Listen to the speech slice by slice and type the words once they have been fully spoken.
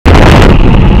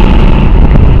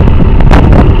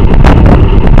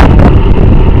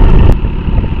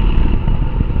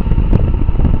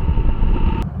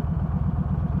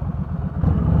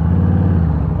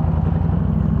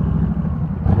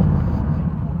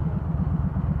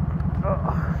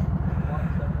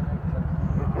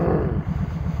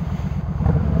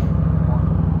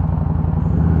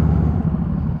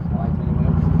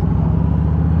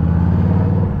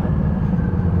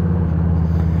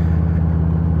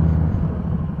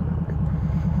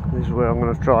where I'm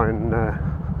going to try and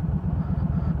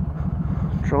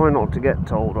try not to get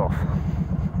told off.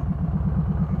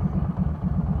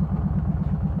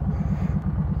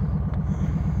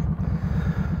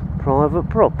 Private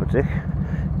property.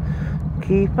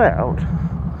 Keep out.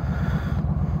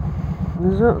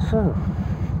 Is that so?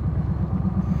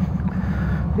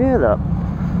 Hear that?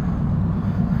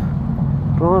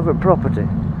 Private property.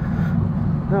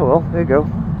 Oh well, there you go.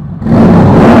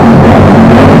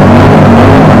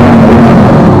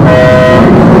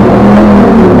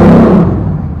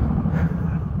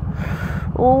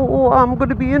 Oh, I'm going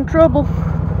to be in trouble.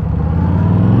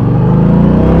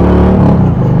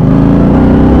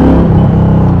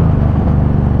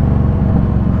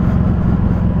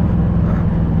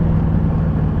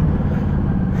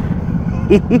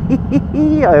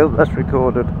 I hope that's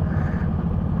recorded.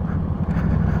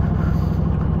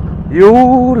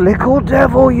 You little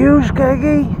devil, you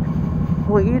Skeggy!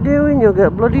 What are you doing? You'll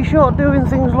get bloody shot doing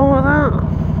things like that.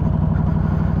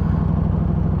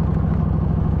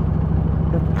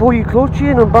 You have to pull your clutch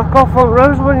in and back off on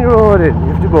roads when you're riding.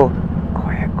 You have to go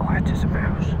quiet, quiet as a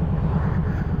mouse.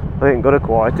 I ain't got a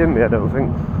quiet in me, I don't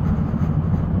think.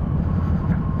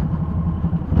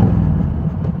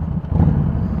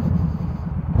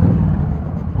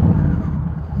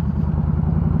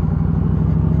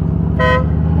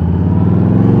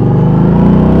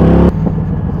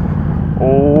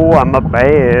 I'm a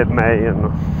bad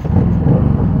man.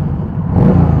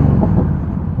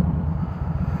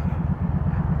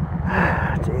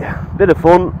 Dear. Bit of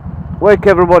fun. Wake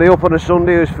everybody up on a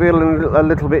Sunday who's feeling a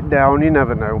little bit down, you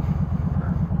never know.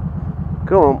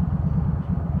 Come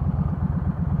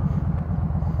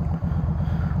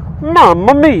on.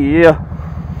 Mamma mia!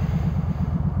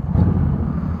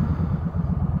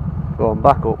 Go on,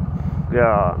 back up.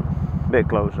 Yeah, bit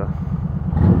closer.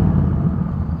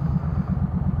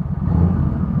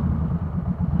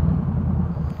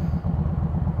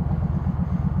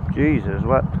 Jesus,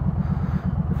 what?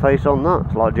 The face on that,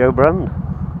 it's like Joe Brand.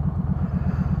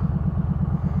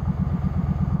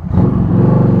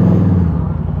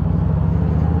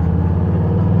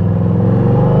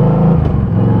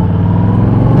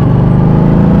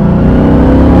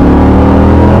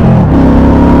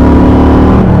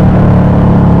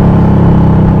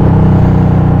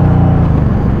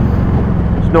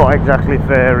 It's not exactly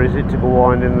fair, is it, to go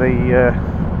winding the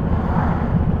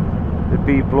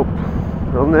people up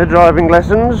on their driving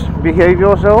lessons. Behave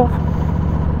yourself.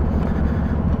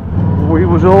 We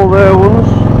was all there once.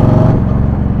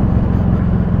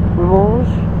 We was.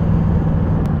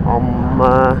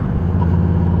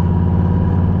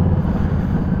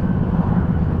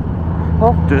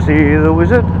 Off to see the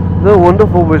wizard, the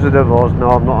wonderful Wizard of Oz.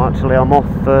 No, I'm not actually. I'm off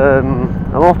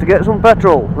to get some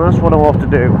petrol. That's what I'm off to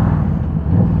do.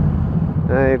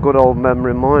 A good old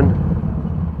memory of mine.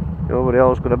 Nobody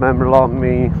else got a memory like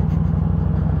me.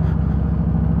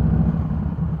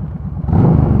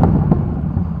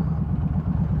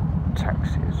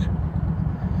 Taxis.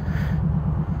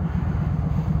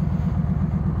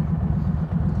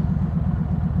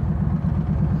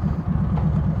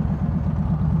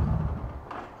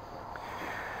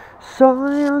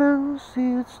 Silence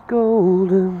is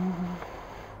golden,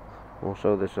 or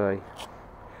so they say.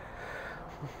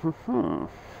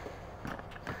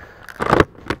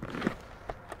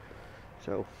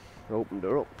 So, opened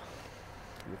her up.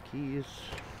 The keys.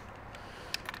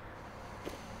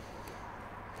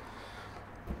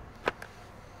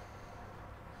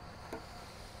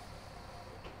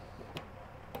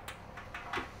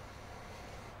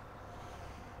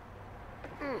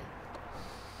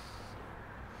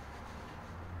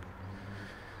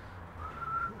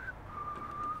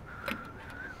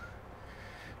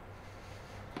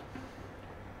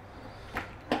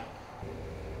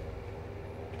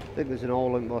 I think there's an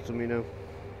hole in the bottom, you know.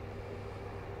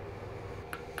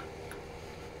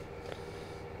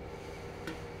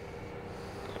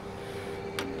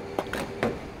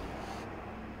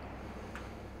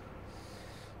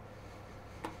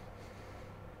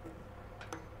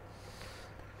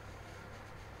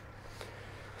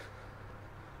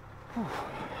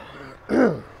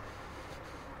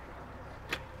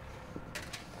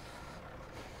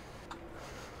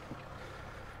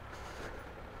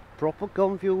 Proper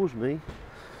confused me.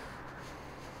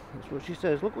 That's what she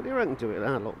says. Look what you reckon to it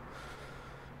now, look.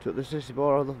 Took the sissy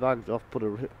bar of the bags off, put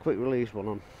a quick release one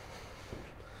on.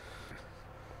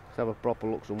 Let's have a proper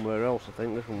look somewhere else, I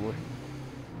think, this one way.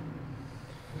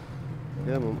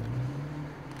 Yeah, mum.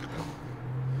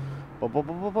 Bop, bop,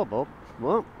 bop, bop, bop.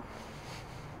 What?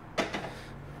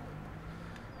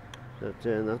 So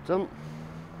turn that on.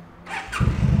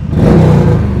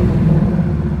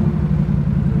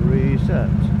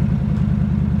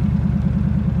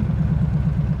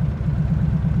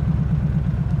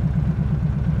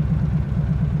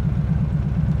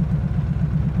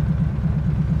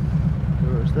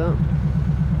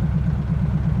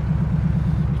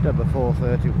 Number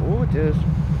 430. Oh, it is.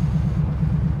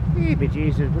 Baby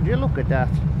Jesus, would you look at that?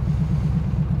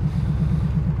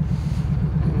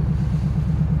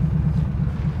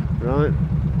 Right.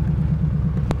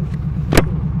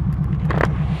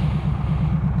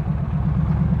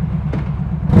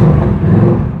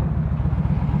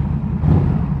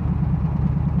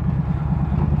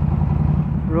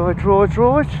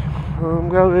 Right. I'm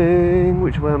going.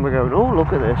 Which way am I going? Oh,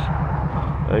 look at this.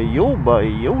 A Yoba.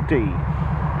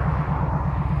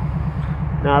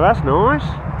 Now that's nice.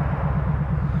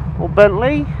 Old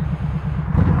Bentley.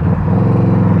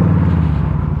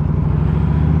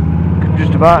 Could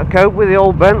just about cope with the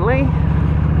old Bentley.